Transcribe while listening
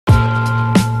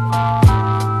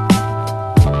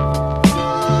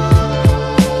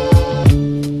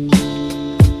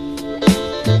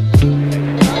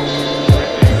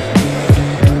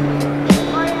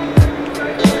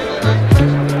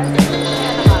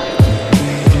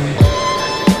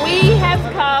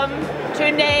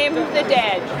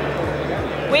dead.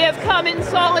 We have come in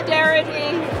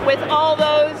solidarity with all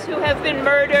those who have been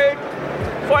murdered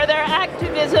for their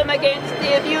activism against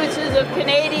the abuses of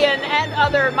Canadian and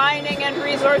other mining and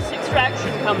resource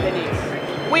extraction companies.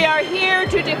 We are here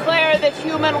to declare that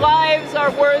human lives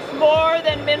are worth more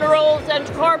than minerals and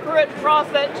corporate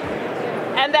profit,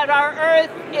 and that our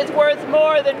earth is worth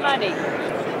more than money.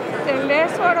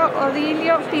 Telésforo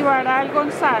Odilio Tibaral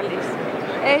González,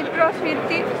 April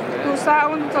 50,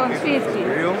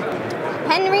 2050.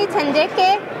 Henry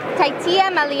Tendeke, Taitia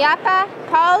Maliapa,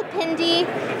 Paul Pindi,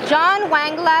 John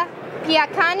Wangla,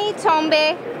 Piakani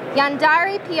Tombe,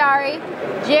 Yandari Piari,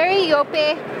 Jerry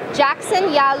Yope, Jackson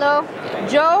Yalo,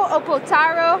 Joe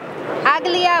Opotaro,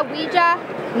 Aglia Ouija,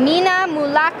 Nina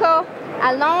Mulako,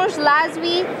 Alonge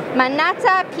Lazwi,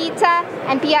 Manata Pita,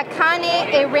 and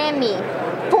Piakane Eremi.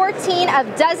 14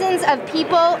 of dozens of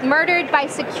people murdered by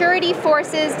security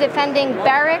forces defending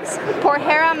Barracks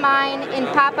Porhera mine in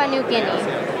Papua New Guinea.